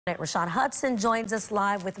Reshad Hudson joins us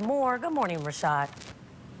live with more. Good morning, Reshad.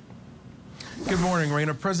 Good morning,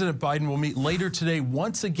 Raina. President Biden will meet later today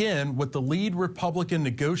once again with the lead Republican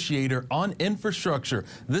negotiator on infrastructure.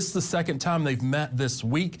 This is the second time they've met this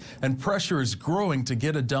week, and pressure is growing to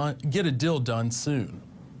get a deal done soon.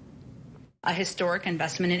 A historic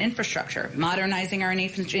investment in infrastructure, modernizing our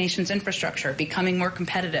nation's infrastructure, becoming more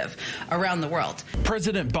competitive around the world.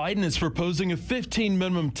 President Biden is proposing a 15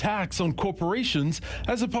 minimum tax on corporations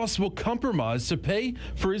as a possible compromise to pay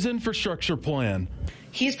for his infrastructure plan.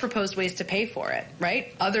 He's proposed ways to pay for it,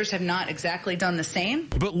 right? Others have not exactly done the same.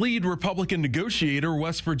 But lead Republican negotiator,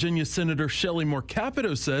 West Virginia Senator Shelley Moore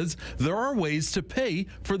Capito, says there are ways to pay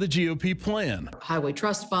for the GOP plan. Highway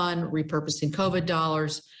Trust Fund, repurposing COVID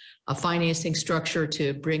dollars, a financing structure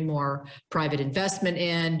to bring more private investment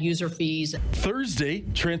in, user fees. Thursday,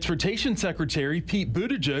 Transportation Secretary Pete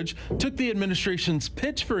Buttigieg took the administration's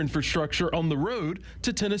pitch for infrastructure on the road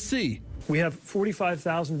to Tennessee. We have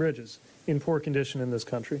 45,000 bridges in poor condition in this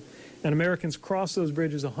country, and Americans cross those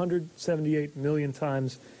bridges 178 million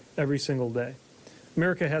times every single day.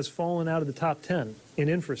 America has fallen out of the top 10 in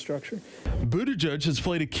infrastructure. Buttigieg has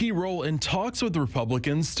played a key role in talks with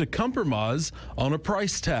Republicans to compromise on a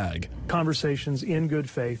price tag. Conversations in good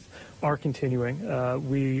faith are continuing.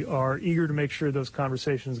 We are eager to make sure those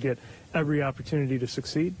conversations get every opportunity to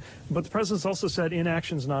succeed. But the president's also said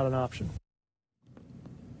inaction is not an option.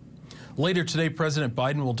 Later today, President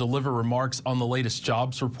Biden will deliver remarks on the latest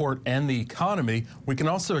jobs report and the economy. We can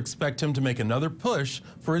also expect him to make another push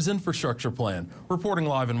for his infrastructure plan. Reporting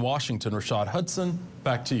live in Washington, Reshad Hudson,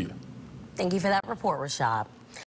 back to you. Thank you for that report, Reshad.